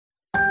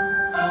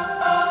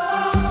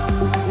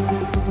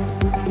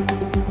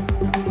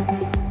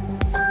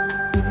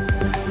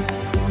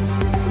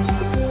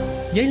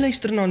Jy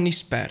luister na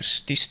Nuuspers,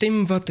 die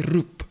stem wat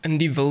roep in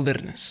die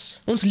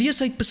wildernis. Ons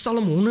lees uit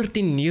Psalm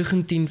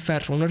 119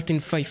 vers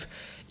 105.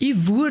 U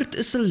woord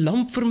is 'n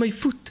lamp vir my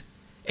voet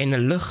en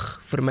 'n lig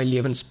vir my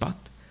lewenspad.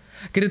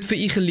 Ek het dit vir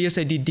u gelees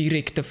uit die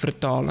direkte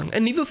vertaling.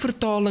 'n Nuwe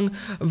vertaling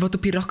wat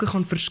op die rakke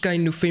gaan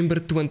verskyn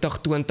November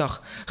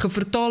 2020,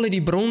 gevertaal uit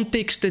die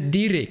brontekste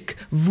direk,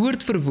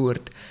 woord vir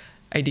woord,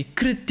 uit die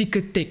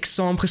kritieke teks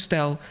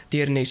saamgestel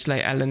deur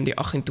Nestle Allen, die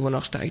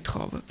 28ste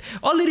uitgawe.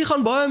 Al hierdie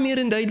gaan baie meer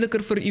en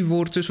duideliker vir u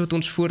word soos wat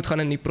ons voortgaan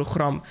in die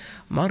program,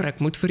 maar ek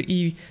moet vir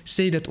u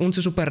sê dat ons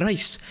is op 'n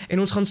reis en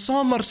ons gaan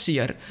saam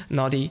marseer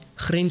na die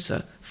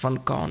grense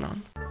van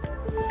Kanaan.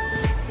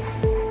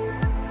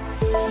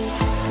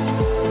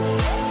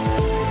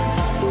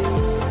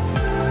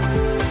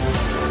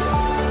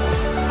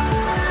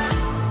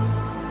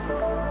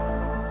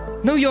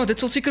 Nou ja, dit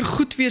sal seker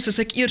goed wees as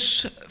ek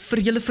eers vir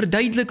julle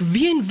verduidelik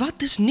wie en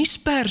wat is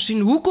Nuuspers en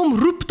hoekom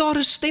roep daar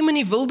 'n stem in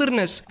die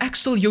wildernis. Ek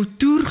sal jou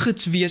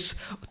toergids wees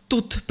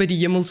tot by die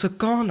hemelse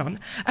Kanaan.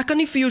 Ek kan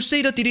nie vir jou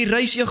sê dat hierdie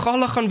reis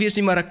egalig gaan wees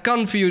nie, maar ek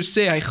kan vir jou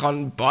sê hy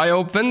gaan baie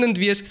opwindend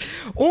wees.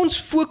 Ons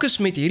fokus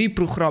met hierdie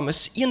program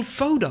is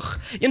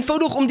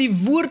eenvoudig om die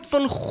woord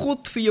van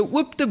God vir jou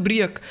oop te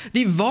breek,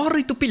 die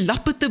waarheid op die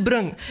lappe te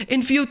bring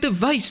en vir jou te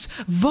wys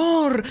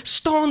waar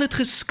staan dit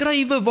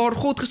geskrywe waar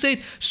God gesê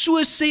het,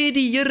 so sê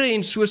die Here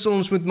en so sal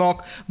ons moet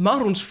maak,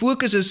 maar ons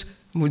fokus is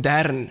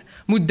modern,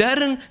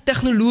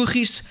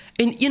 tegnologies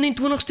en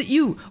 21ste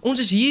eeu. Ons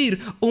is hier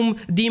om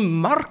die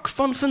mark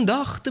van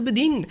vandag te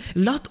bedien.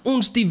 Laat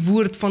ons die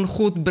woord van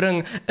God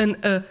bring in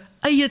 'n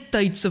eie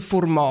tydse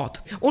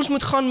formaat. Ons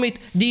moet gaan met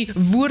die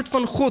woord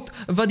van God,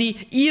 wat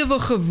die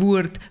ewige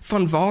woord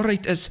van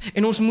waarheid is,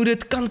 en ons moet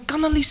dit kan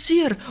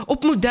kanaliseer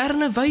op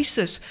moderne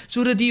wyse,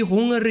 sodat die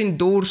honger en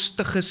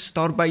dorstiges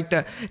daar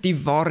buite die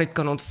waarheid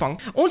kan ontvang.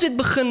 Ons het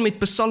begin met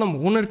Psalm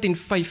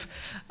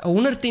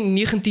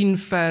 119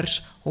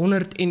 vers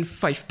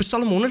 105,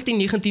 Psalm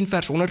 119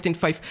 vers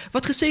 105,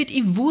 wat gesê het,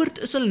 u woord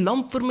is 'n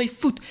lamp vir my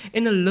voet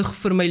en 'n lig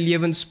vir my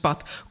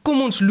lewenspad.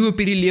 Kom ons loop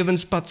hierdie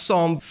lewenspad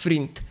saam,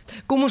 vriend.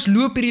 Kom ons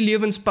loop hierdie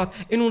lewenspad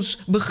en ons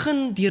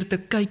begin deur te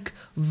kyk,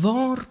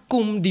 waar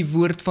kom die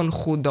woord van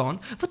God daan?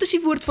 Wat is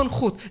die woord van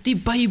God? Die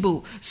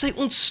Bybel, sy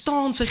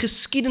ontstaan, sy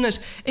geskiedenis,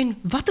 en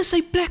wat is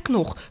sy plek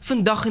nog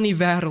vandag in die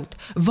wêreld?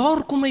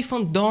 Waar kom hy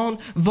vandaan?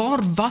 Waar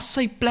was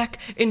sy plek?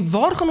 En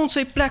waar gaan ons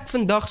sy plek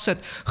vandag sit?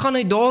 Gaan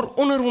hy daar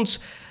onder ons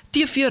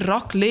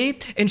TV-rak lê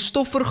en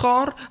stof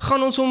vergaar?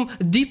 Gaan ons hom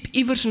diep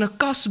iewers in 'n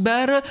kas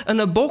bære,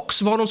 in 'n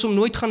boks waar ons hom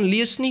nooit gaan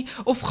lees nie?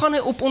 Of gaan hy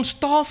op ons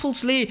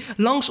tafels lê,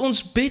 langs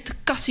ons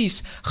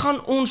bedkassies?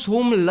 Gaan ons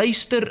hom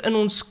luister in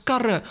ons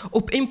karre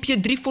op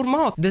MP3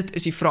 formaat? Dit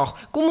is die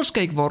vraag. Kom ons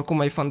kyk waar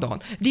kom hy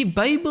vandaan. Die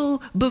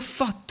Bybel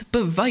bevat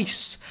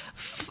bewys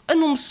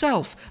in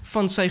homself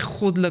van sy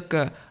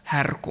goddelike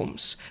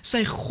herkoms,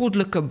 sy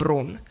goddelike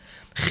bron.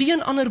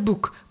 Geen ander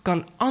boek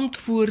kan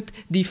antwoord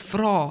die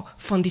vraag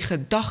van die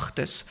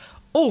gedagtes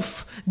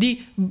of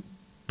die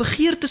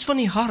begeertes van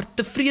die hart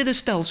tevrede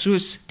stel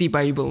soos die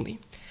Bybel nie.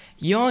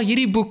 Ja,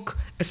 hierdie boek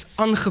is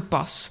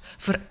aangepas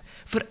vir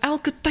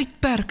elke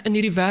tydperk in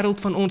hierdie wêreld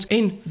van ons.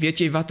 En weet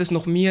jy wat is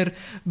nog meer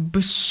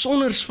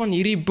besonders van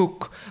hierdie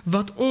boek,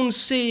 wat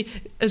ons sê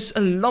is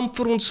 'n lamp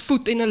vir ons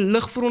voet en 'n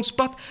lig vir ons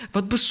pad?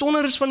 Wat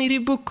besonder is van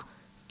hierdie boek,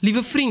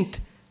 liewe vriend,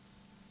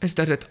 is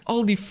dat dit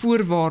al die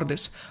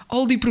voorwaardes,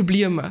 al die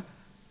probleme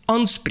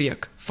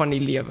aanspreek van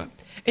die lewe.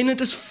 En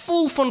dit is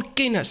vol van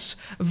kennis,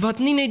 wat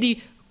nie net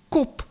die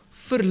kop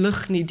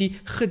verlig nie, die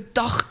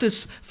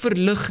gedagtes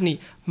verlig nie,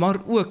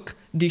 maar ook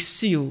die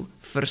siel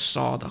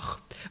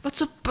versadig. Wat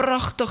so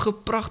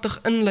pragtige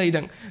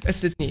inleiding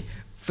is dit nie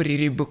vir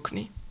hierdie boek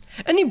nie.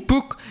 In die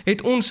boek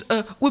het ons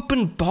 'n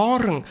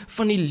openbaring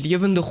van die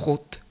lewende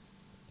God.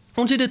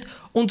 Ons het dit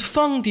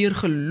ontvang deur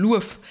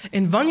geloof,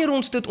 en wanneer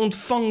ons dit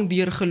ontvang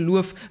deur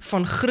geloof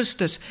van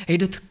Christus, het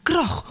dit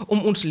krag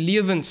om ons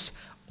lewens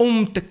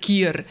om te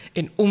keer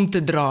en om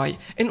te draai,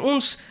 en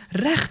ons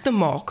reg te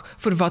maak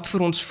vir wat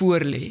vir ons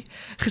voorlê.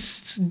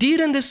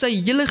 Gedurende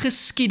sy hele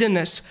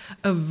geskiedenis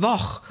 'n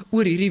wag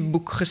oor hierdie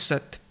boek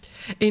gesit,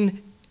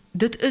 en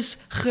dit is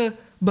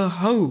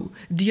gebehou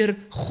deur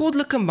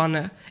goddelike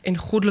manne en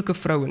goddelike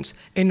vrouens,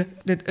 en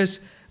dit is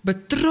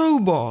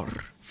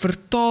betroubaar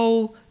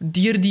vertaal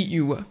deur die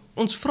eeue.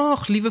 Ons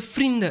vraag, liewe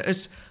vriende,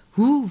 is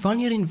hoe,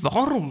 wanneer en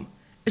waarom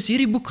is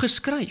hierdie boek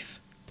geskryf?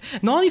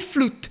 Na die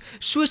vloed,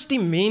 soos die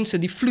mense,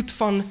 die vloed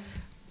van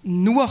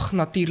Noag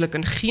natuurlik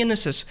in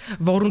Genesis,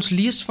 waar ons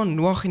lees van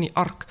Noag en die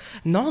ark,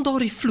 na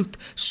daardie vloed,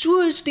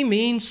 so is die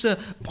mense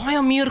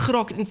baie meer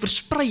geraak en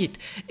versprei het,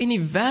 en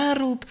die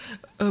wêreld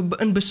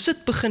in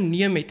besit begin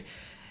neem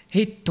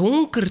het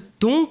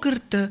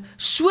donkerte,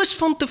 soos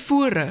van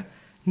tevore,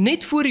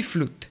 net voor die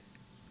vloed,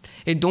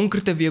 het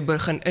donkerte weer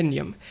begin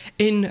inneem,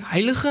 en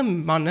heilige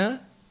manne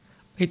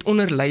het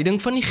onder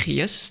leiding van die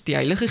Gees, die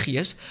Heilige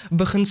Gees,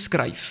 begin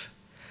skryf.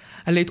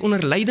 Hulle het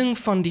onder leiding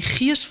van die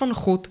Gees van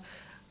God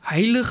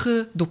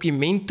heilige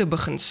dokumente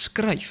begin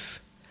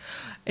skryf.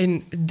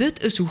 En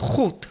dit is hoe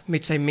God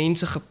met sy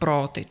mense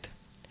gepraat het.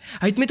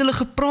 Hy het met hulle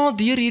gepraat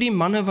deur hierdie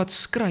manne wat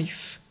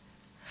skryf.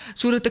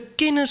 sodat 'n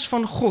kennis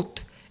van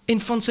God en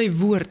van sy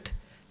woord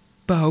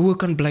behoue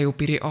kan bly op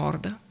hierdie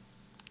aarde.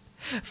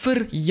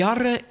 Vir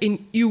jare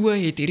en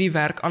eeue het hierdie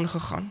werk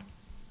aangegaan,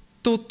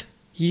 tot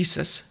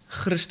Jesus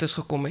Christus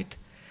gekom het,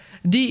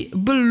 die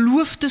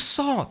beloofde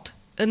saad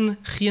in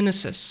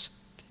Genesis.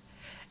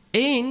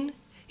 En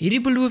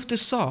hierdie beloofde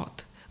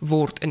saad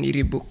word in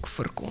hierdie boek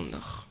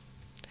verkondig.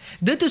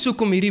 Dit is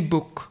hoekom hierdie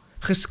boek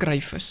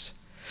geskryf is,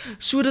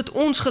 sodat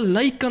ons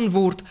gelyk kan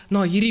word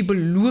na hierdie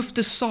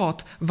beloofde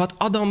saad wat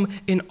Adam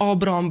en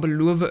Abraham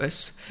beloof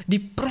is. Die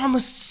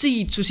promised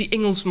seed, soos die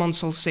Engelsman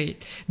sal sê.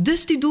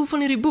 Dis die doel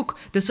van hierdie boek.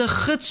 Dis 'n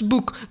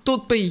gidsboek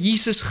tot by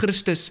Jesus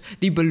Christus,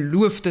 die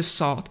beloofde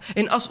saad.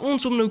 En as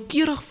ons hom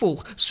noukeurig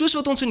volg, soos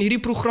wat ons in hierdie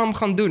program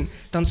gaan doen,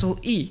 dan sal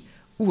u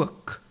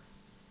ook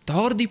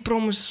daardie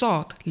promised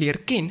saad leer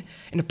ken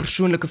en 'n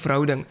persoonlike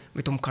verhouding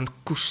met hom kan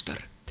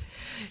koester.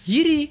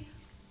 Hierdie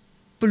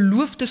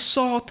beloofde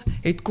saad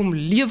het kom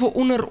lewe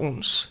onder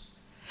ons,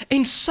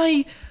 en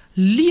sy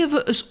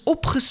lewe is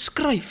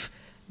opgeskryf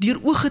deur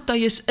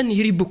ooggetuies in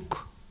hierdie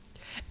boek,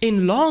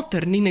 en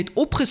later nie net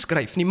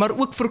opgeskryf nie, maar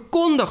ook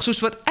verkondig, soos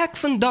wat ek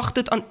vandag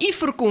dit aan u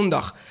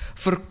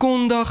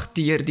verkondig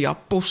deur die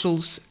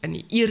apostels in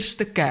die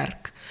eerste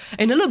kerk.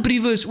 En hulle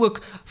briewe is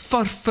ook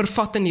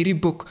vervat in hierdie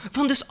boek,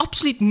 want dit is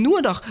absoluut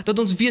nodig dat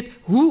ons weet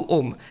hoe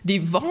om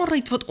die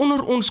waarheid wat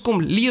onder ons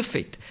kom leef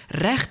het,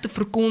 reg te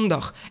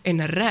verkondig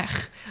en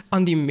reg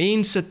aan die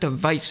mense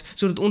te wys,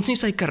 sodat ons nie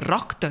sy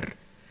karakter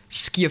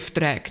skeef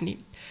trek nie.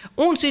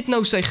 Ons het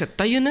nou sy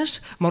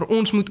getuienis, maar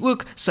ons moet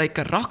ook sy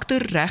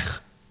karakter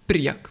reg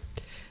preek.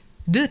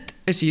 Dit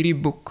is hierdie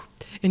boek.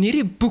 En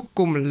hierdie boek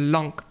kom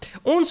lank.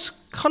 Ons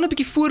gaan 'n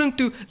bietjie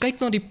vorentoe kyk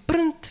na die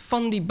print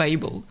van die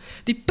Bybel.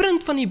 Die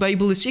print van die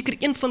Bybel is seker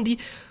een van die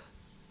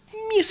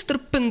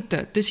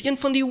meesterpunte. Dis een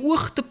van die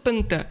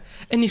hoogtepunte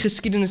in die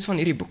geskiedenis van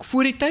hierdie boek.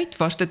 Voor die tyd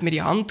was dit met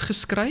die hand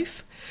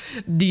geskryf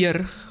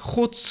deur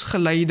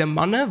godsgeleide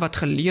manne wat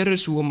geleer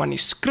is hoe om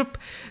manuskrip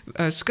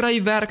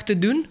skryfwerk te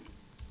doen.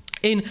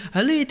 En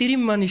hulle het hierdie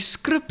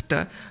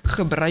manuskripte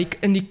gebruik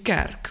in die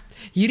kerk.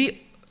 Hierdie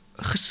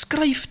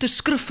geskryfde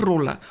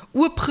skrifrolle,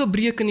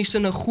 oopgebreek in die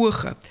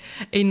sinagoge,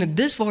 en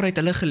dis waaruit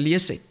hulle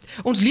gelees het.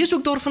 Ons lees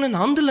ook daarvan in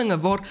Handelinge,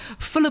 waar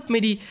Philip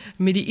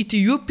met die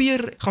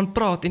Ethiopiër gaan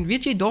praat, en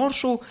weet jy,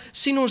 daarso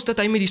sien ons dat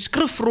hy met die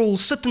skrifrol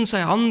sit in sy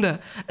hande,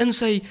 in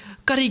sy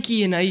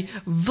karretjie, en hy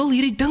wil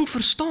hierdie ding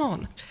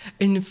verstaan.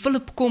 En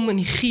Philip kom in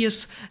die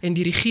gees, en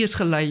deur die gees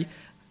gelei,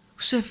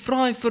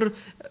 vra hy vir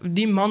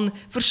die man,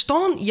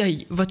 verstaan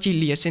jy wat jy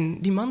lees?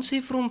 En die man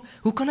sê vir hom,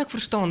 hoe kan ek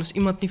verstaan as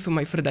iemand nie vir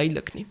my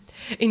verduidelik nie?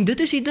 En dit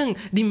is die ding,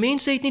 die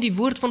mense het nie die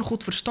woord van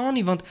God verstaan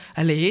nie, want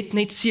hulle het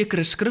net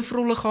sekere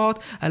skrifrolle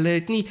gehad, hulle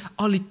het nie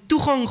al die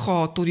toegang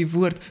gehad tot die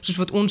woord, soos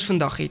wat ons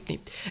vandag het nie.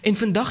 En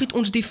vandag het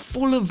ons die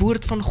volle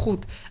woord van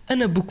God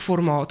in 'n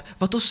boekformaat,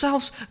 wat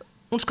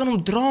ons kan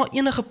hom dra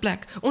enige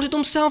plek. Ons het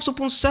hom selfs op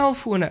ons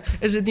selfone.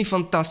 Is dit nie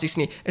fantasties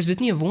nie? Is dit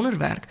nie 'n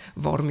wonderwerk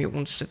waarmee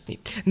ons sit nie?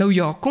 Nou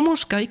ja, kom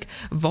ons kyk,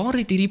 waar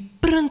het hierdie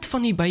print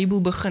van die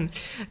Bybel begin?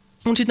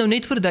 Ons het nou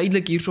net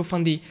verduidelik hierso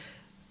van die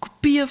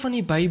kopieë van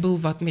die Bybel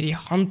wat met die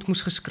hand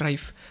moes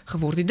geskryf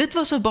geword het. Dit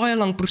was 'n baie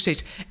lang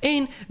proses,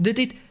 en dit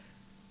het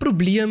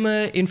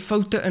probleme en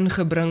foute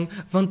ingebring,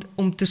 want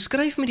om te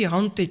skryf met die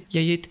hand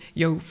jy het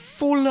jou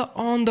volle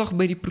aandag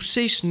by die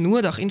proses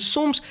nodig, en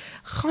soms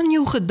gaan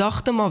jou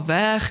gedagte maar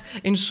weg,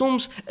 en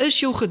soms is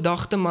jou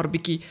gedagte maar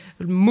bietjie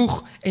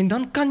moeg, en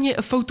dan kan jy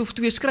 'n fout of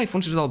twee skryf.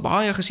 Ons het al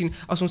baie gesien,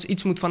 as ons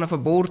iets moet vanaf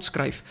 'n bord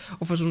skryf,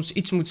 of as ons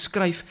iets moet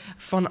skryf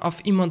vanaf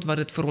iemand wat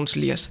dit vir ons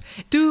lees.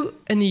 Toe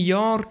in die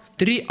jaar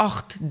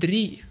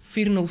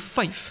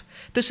 383-405,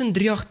 tussen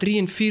 383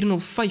 en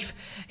 405,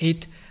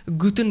 het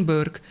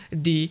Gutenberg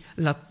die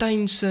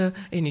Latynse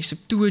en die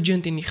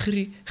Septuagint en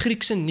die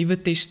Griekse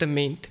Nuwe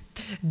Testament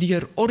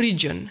deur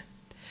Origen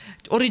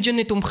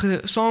het hom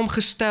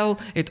saamgestel,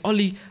 het al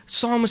die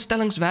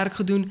samestellingswerk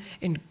gedoen,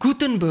 en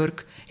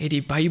Gutenberg het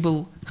die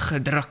Bybel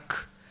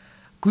gedruk.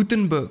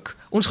 Gutenberg,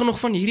 ons gaan nog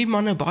van hierdie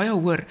manne baie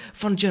hoor,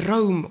 van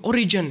Jerome,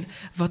 Origen,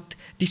 wat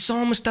die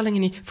samestelling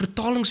en die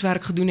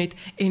vertalingswerk gedoen het,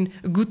 en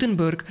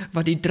Gutenberg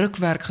wat die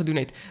drukwerk gedoen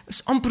het.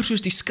 Is amper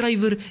soos die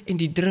skrywer en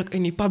die druk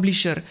en die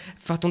publisher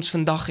wat ons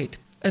vandag het.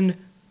 In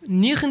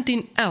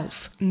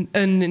 1911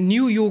 in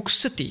New York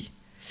City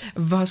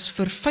was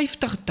vir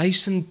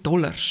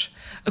 $50,000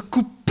 'n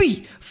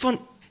kopie van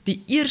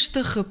die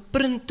eerste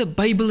geprinte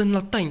Bybel in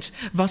Latyns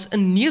was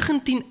in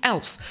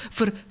 1911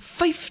 vir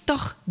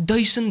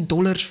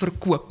 $50,000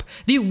 verkoop.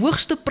 Die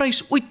hoogste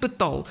prys ooit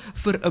betaal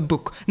vir 'n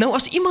boek. Nou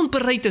as iemand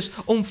bereid is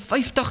om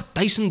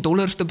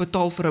 $50,000 te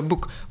betaal vir 'n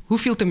boek,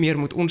 hoeveel te meer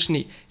moet ons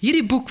nie?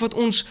 Hierdie boek wat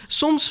ons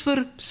soms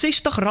vir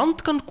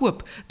R60 kan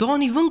koop, daar in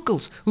die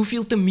winkels,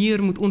 hoeveel te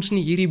meer moet ons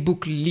nie hierdie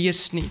boek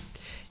lees nie?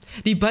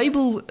 Die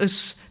Bybel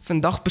is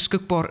vandag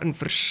beskikbaar in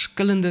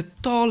verskillende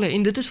tale,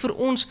 en dit is vir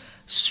ons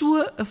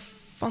so 'n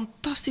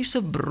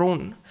fantastiese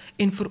bron,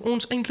 en vir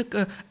ons eintlik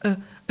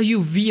 'n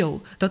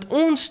juweel, dat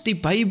ons die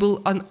Bybel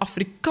aan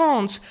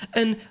Afrikaans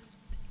in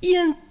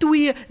 1,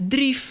 2,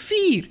 3,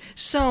 4,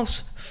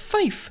 selfs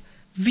 5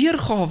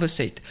 weergawes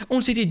het.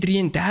 Ons het die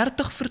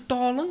 33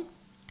 vertaling,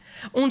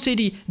 ons het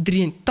die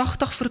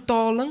 83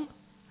 vertaling,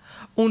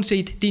 ons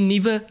het die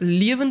nuwe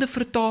lewende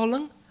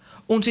vertaling,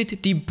 ons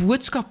het die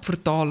boodskap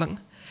vertaling,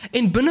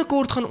 en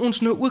binnekort gaan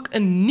ons nou ook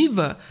 'n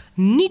nuwe,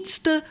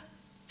 nuutste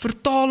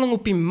vertaling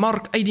op die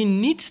mark uit die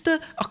nuutste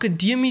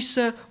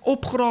akademiese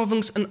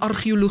opgrawings in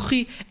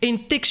argeologie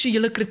en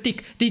tekstuele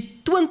kritiek. Die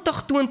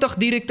 2020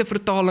 direkte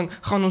vertaling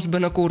gaan ons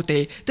binnekort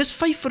hê. Dis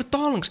 5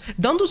 vertalings.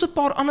 Dan het ons 'n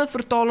paar ander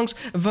vertalings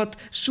wat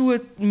so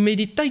met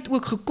die tyd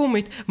ook gekom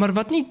het, maar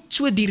wat nie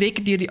so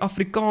direk deur die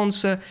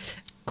Afrikaanse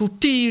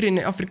kultuur en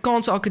die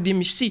Afrikaanse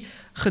akademici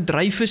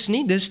gedryf is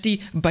nie. Dis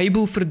die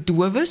Bybel vir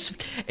dowes,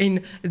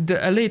 en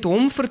hulle het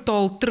hom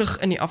vertaal terug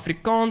in die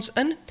Afrikaans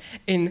in,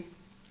 en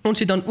ons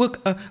het dan ook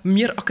 'n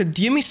meer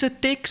akademiese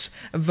teks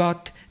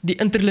wat die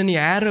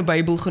interlineêre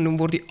Bybel genoem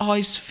word, die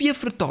ASV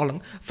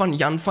vertaling van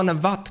Jan van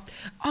der Walt.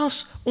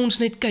 As ons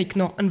net kyk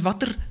na in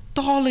watter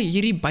tale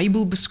hierdie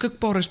Bybel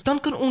beskikbaar is, dan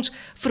kan ons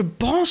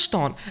verbaas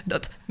staan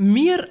dat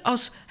meer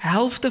as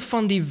helfte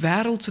van die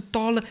wêreld se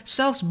tale,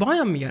 selfs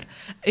baie meer,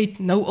 het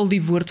nou al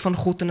die woord van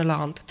God in hulle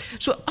hand.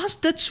 So as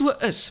dit so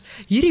is,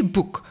 hierdie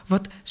boek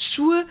wat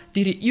so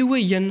deur die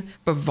eeue heen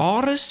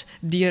bewaar is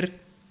deur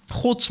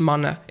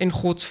godsmanne en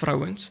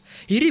godsvrouens.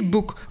 Hierdie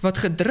boek wat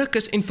gedruk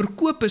is en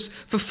verkoop is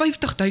vir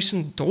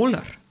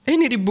 $50,000. En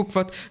hierdie boek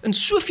wat in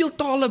soveel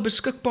tale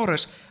beskikbaar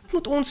is,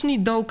 moet ons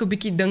nie dalk 'n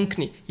bietjie dink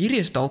nie. Hierdie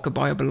is dalk 'n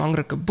baie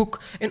belangrike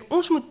boek en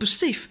ons moet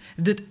besef,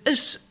 dit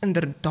is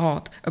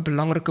inderdaad 'n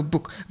belangrike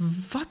boek.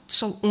 Wat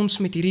sal ons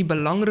met hierdie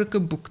belangrike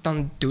boek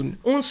dan doen?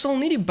 Ons sal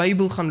nie die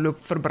Bybel gaan loop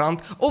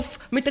verbrand of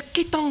met 'n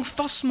ketting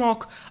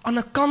vasmaak aan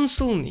 'n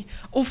kansel nie,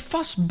 of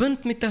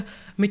vasbind met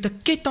 'n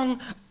ketting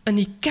in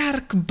die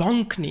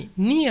kerkbank nie.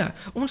 Nee,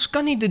 ons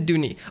kan nie dit doen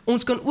nie.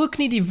 Ons kan ook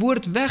nie die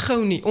woord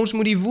weghou nie. Ons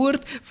moet die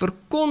woord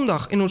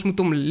verkondig en ons moet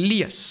hom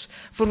lees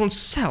vir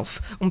onsself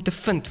om te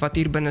vind wat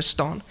hier binne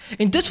staan.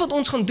 En dit wat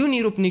ons gaan doen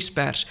hier op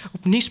Nuuspers.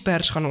 Op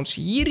Nuuspers gaan ons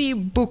hierdie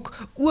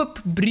boek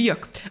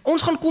oopbreek.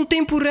 Ons gaan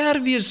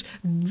kontemporêr wees.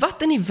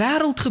 Wat in die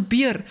wêreld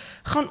gebeur,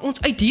 gaan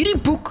ons uit hierdie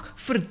boek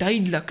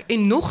verduidelik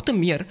en nog te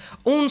meer,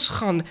 ons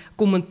gaan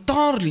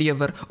kommentaar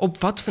lewer op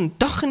wat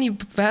vandag in die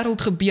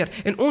wêreld gebeur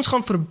en ons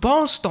gaan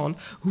verbaas staan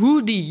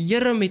hoe die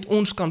Here met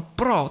ons kan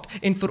praat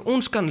en vir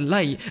ons kan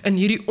lei in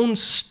hierdie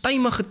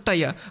onstuimige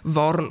tye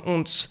waarin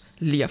ons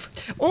leef.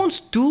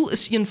 Ons doel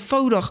is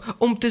eenvoudig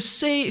om te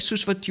sê,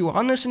 soos wat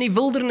Johannes in die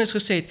wildernis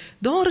gesê het,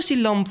 daar is die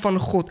lam van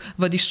God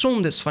wat die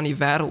sondes van die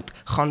wêreld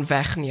gaan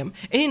wegneem.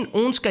 En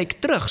ons kyk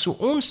terug, so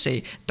ons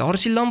sê, daar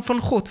is die lam van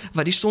God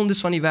wat die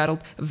sondes van die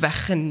wêreld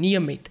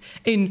weggeneem het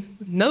en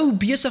nou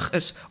besig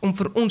is om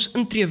vir ons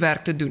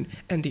intreewerk te doen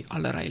in die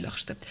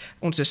allerheiligste.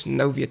 Ons is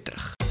nou weer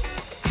terug.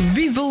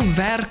 Wie wil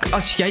werk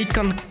as jy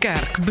kan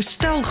kerk?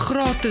 Bestel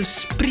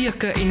gratis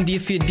preke en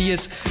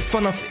DVD's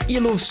vanaf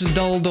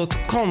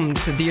elofsdal.com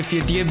se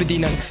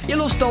DVD-bediening.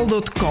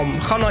 elofsdal.com.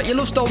 Gaan na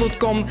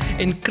elofsdal.com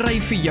en kry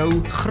vir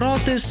jou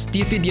gratis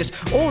DVD's.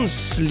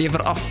 Ons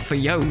lewer af vir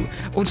jou.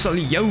 Ons sal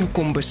jou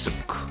kom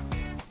besoek.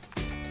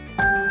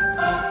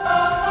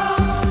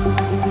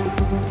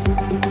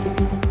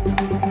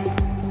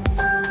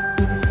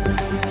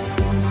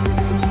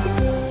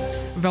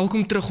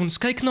 Welkom terug, ons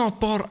kyk na 'n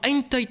paar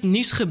eindtyd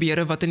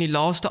nuusgebeure wat in die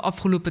laaste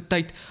afgelope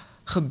tyd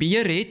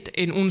gebeur het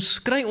en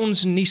ons kry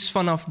ons nuus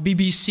vanaf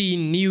BBC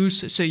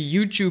News se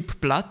YouTube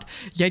blad.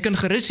 Jy kan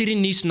gerus hierdie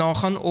nuus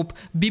nagaan op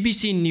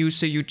BBC News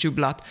se YouTube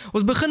blad.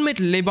 Ons begin met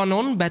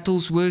Lebanon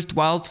battles worst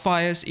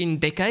wildfires in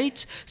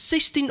decades.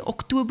 16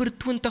 Oktober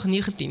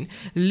 2019.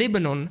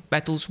 Lebanon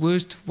battles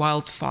worst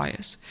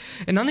wildfires.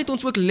 En dan het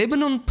ons ook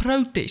Lebanon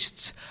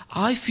protests.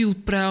 I feel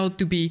proud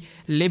to be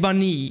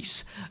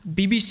Lebanese.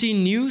 BBC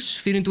News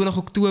 24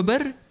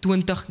 Oktober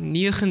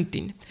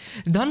 2019.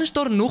 Dan is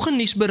daar nog 'n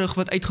nuusberig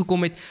wat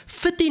uitgekom het.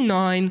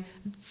 59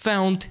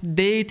 found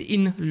dead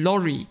in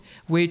lorry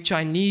were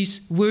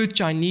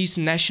Chinese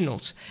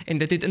nationals. En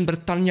dit het in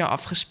Brittanje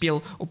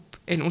afgespeel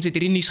en ons het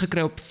hierdie nuus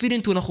gekry op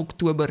 24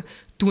 Oktober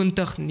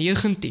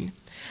 2019.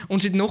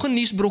 Ons het nog 'n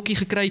nuusbrokkie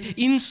gekry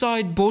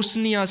inside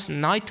Bosnia's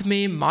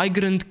nightmare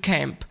migrant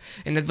camp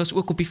en dit was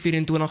ook op die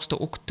 24ste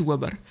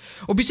Oktober.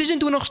 Op die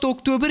 26ste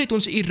Oktober het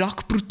ons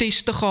Irak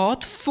proteste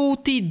gehad,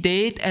 40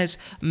 dead as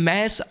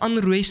mass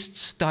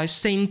unrests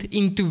descend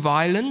into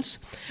violence.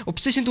 Op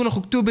 26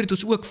 Oktober het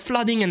ons ook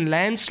flooding and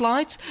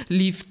landslides,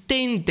 leave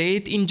 10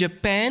 dead in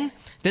Japan.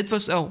 Dit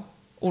was 'n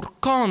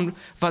orkaan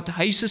wat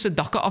huise se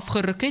dakke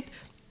afgeruk het.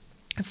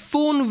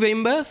 4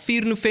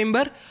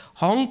 November,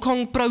 Hong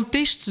Kong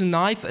protests,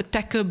 knife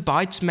attacker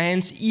bites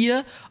man's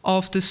ear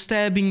after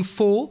stabbing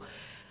 4.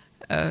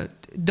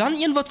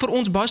 Dan een wat vir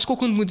ons baie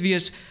skokkend moet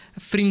wees,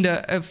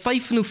 vriende,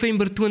 5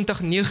 November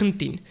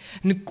 2019.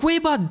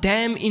 Nkweba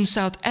Dam in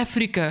South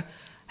Africa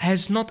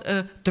has not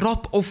a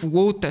drop of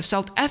water.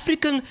 South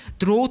African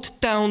drought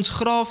towns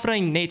graafry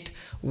net,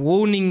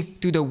 warning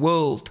to the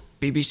world,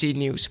 BBC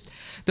News.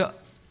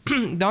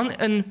 Dan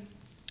in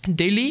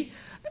Delhi,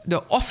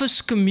 the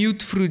office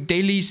commute through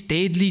Delhi's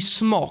deadly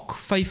smog,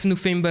 5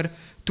 November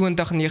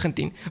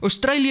 2019.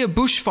 Australia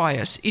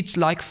bushfires, it's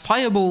like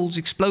fireballs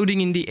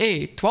exploding in the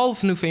air,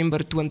 12 November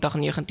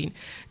 2019.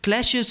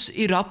 Clashes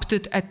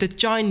erupted at the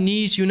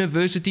Chinese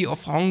University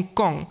of Hong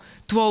Kong,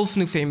 12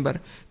 November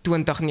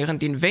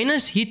 2019.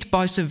 Venice hit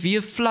by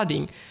severe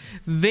flooding.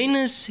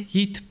 Venice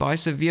hit by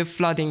severe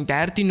flooding,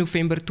 13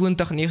 November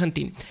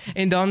 2019.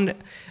 En dan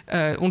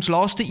ons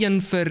laaste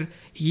een vir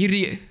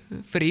hierdie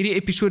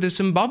episode,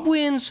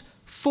 Zimbabweans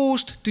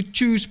forced to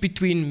choose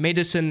between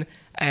medicine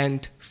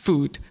and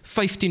food,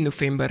 15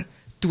 November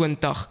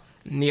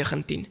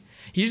 2019.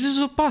 Hier is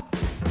ons op pad.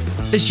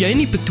 Is jy in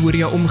die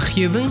Pretoria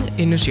omgewing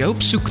en is jy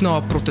op soek na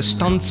 'n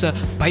protestantse,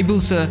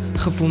 Bybelse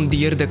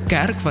gefondeerde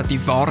kerk wat die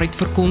waarheid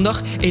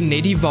verkondig en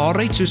net die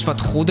waarheid soos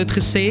wat God dit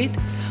gesê het?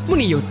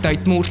 Moenie jou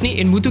tyd mors nie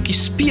en moet ook nie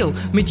speel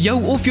met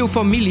jou of jou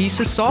familie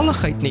se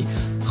saligheid nie.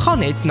 Gaan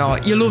net na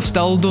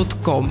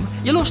elofstal.com.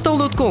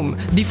 Elofstal.com,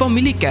 die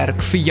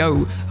familiekerk vir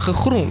jou,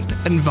 gegrond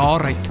in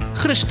waarheid.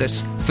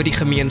 Christus vir die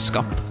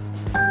gemeenskap.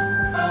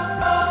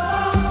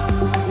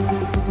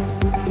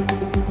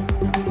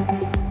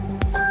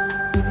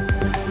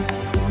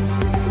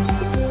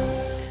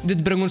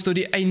 Dit bring ons tot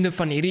die einde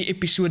van hierdie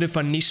episode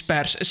van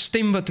Nuuspers, 'n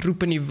stem wat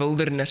roep in die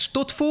wildernis.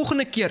 Tot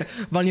volgende keer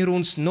wanneer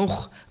ons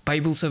nog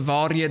Bybelse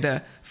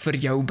waarhede vir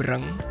jou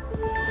bring.